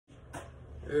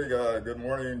Hey guys, good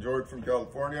morning. George from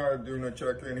California. I'm doing a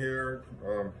check-in here.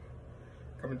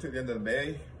 Coming to the end of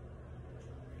May.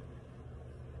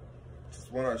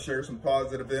 Just want to share some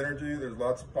positive energy. There's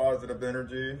lots of positive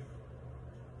energy.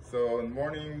 So in the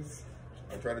mornings,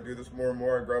 I try to do this more and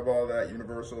more. I grab all that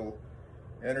universal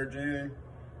energy.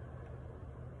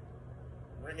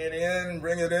 Bring it in,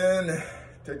 bring it in.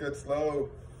 Take it slow.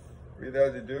 Breathe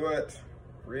as you do it.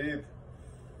 Breathe.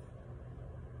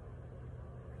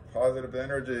 Positive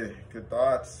energy, good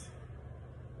thoughts,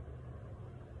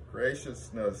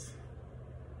 graciousness,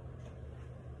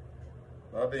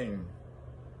 loving,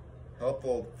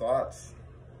 helpful thoughts,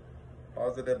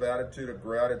 positive attitude of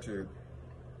gratitude.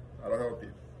 That'll help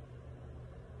you.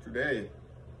 Today,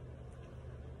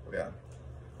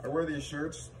 I wear these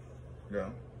shirts,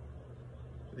 the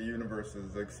universe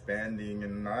is expanding,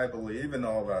 and I believe in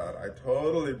all that. I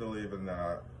totally believe in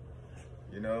that.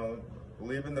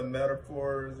 Believe in the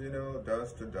metaphors,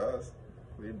 dust to dust,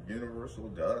 believe universal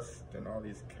dust and all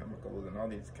these chemicals and all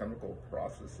these chemical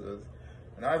processes.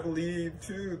 And I believe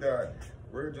too that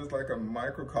we're just like a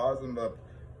microcosm of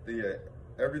the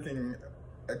everything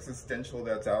existential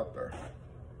that's out there.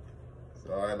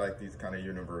 So I like these kind of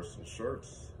universal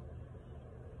shirts.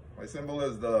 My symbol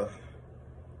is the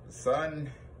sun,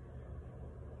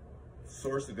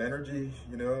 source of energy,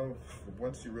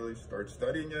 once you really start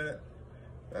studying it,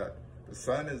 that the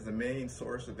sun is the main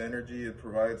source of energy. It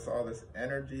provides all this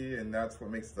energy, and that's what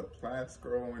makes the plants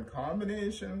grow in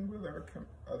combination with our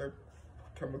other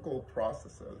chemical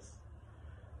processes.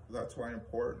 That's why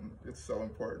it's so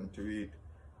important to eat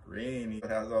green. It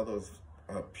has all those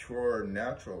pure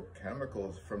natural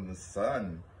chemicals from the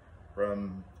sun,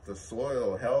 from the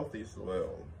soil, healthy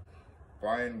soil.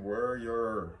 Find where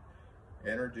your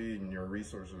energy and your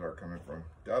resources are coming from.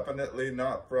 Definitely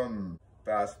not from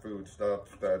fast food stuff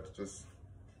that's just,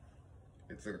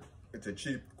 it's a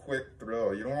cheap, quick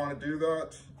thrill. You don't want to do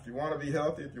that. If you want to be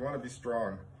healthy, if you want to be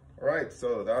strong. All right,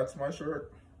 so that's my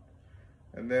shirt.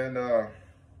 And then I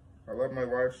love my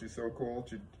wife. She's so cool.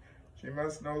 She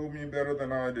must know me better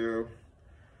than I do.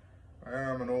 I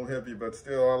am an old hippie, but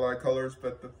still I like colors.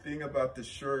 But the thing about the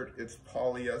shirt, it's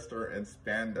polyester and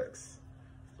spandex.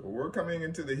 So we're coming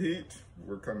into the heat.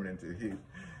 We're coming into heat.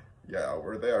 Yeah,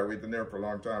 we're there. We've been there for a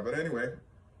long time. But anyway,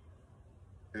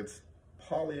 it's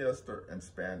polyester and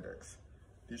spandex.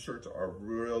 These shirts are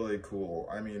really cool.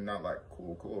 I mean, not like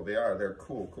cool. They're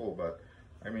cool. But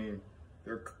I mean,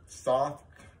 they're soft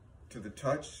to the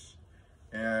touch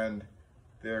and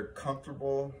they're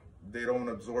comfortable. They don't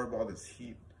absorb all this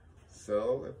heat.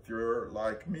 So if you're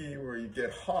like me, where you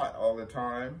get hot all the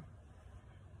time,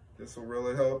 this will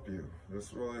really help you.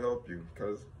 This will really help you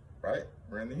because, right,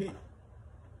 we're in the heat.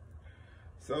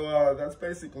 So that's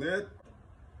basically it.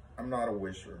 I'm not a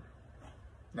wisher.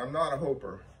 And I'm not a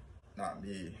hoper. Not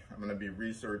me. I'm going to be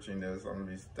researching this. I'm going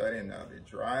to be studying that. Be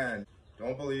trying.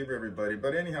 Don't believe everybody.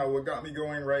 But anyhow, what got me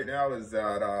going right now is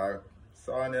that I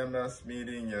saw an MS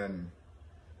meeting and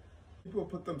people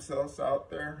put themselves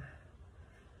out there.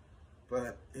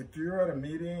 But if you're at a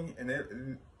meeting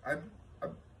and I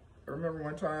remember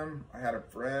one time I had a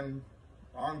friend,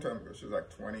 a long time ago, she was like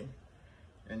 20.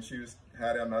 And she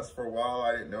had MS for a while.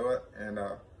 I didn't know it. And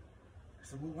I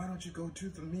said, well, why don't you go to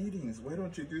the meetings? Why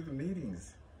don't you do the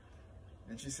meetings?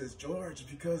 And she says, George,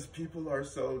 because people are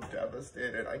so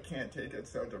devastated. I can't take it.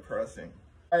 It's so depressing.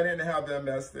 I didn't have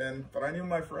MS then, but I knew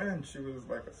my friend. She was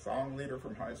like a song leader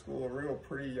from high school, real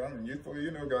pretty young and youthful.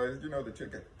 Guys, the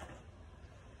ticket.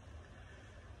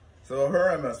 So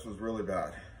her MS was really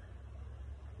bad.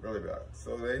 Really bad.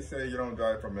 So they say you don't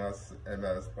die from MS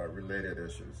by related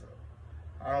issues. So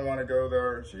I don't want to go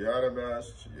there. She had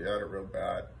MS. She had it real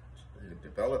bad. It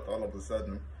developed all of a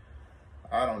sudden.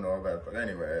 I don't know about it, but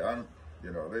anyway,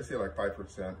 they say like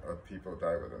 5% of people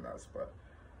die with MS, but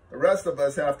the rest of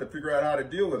us have to figure out how to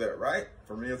deal with it, right?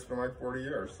 For me, it's been like 40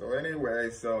 years. So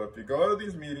anyway, so if you go to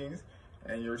these meetings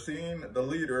and you're seeing the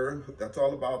leader, that's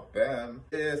all about them.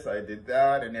 Yes, I did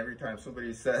that, and every time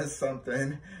somebody says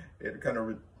something, it kind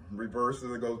of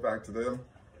reverses, it goes back to them.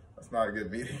 That's not a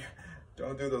good meeting.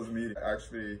 Don't do those meetings.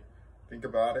 Actually think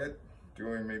about it,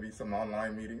 doing maybe some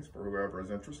online meetings for whoever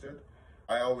is interested.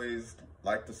 I always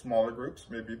like the smaller groups,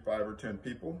 maybe 5 or 10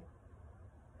 people,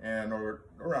 or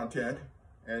around 10,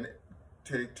 and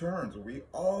take turns. We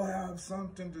all have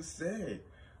something to say.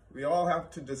 We all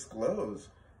have to disclose.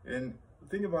 And the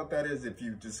thing about that is if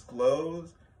you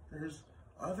disclose, there's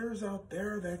others out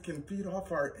there that can feed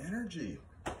off our energy.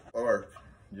 Or,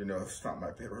 it's not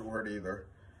my favorite word either.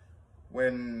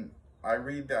 When I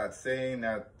read that saying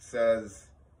that says,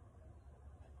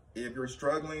 if you're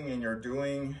struggling and you're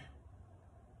doing,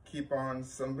 keep on,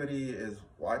 somebody is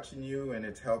watching you and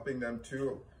it's helping them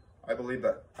too. I believe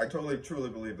that. I totally, truly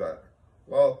believe that.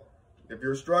 Well, if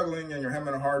you're struggling and you're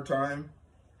having a hard time,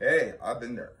 hey, I've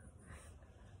been there.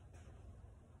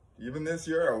 Even this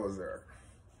year I was there.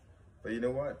 But you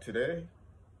know what? Today,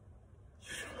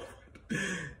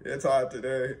 it's hot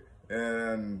today.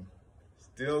 And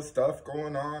still stuff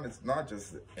going on. It's not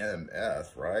just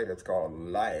MS, right? It's called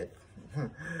life.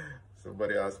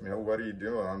 Somebody asked me, oh, what are you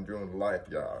doing? I'm doing life.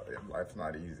 Yeah, life's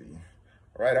not easy.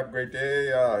 All right, have a great day.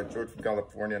 George from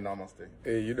California, namaste.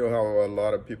 Hey, you know how a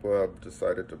lot of people have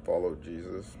decided to follow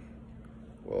Jesus?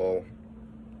 Well,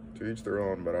 to each their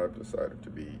own, but I've decided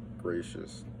to be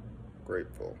gracious,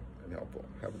 grateful, and helpful.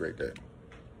 Have a great day.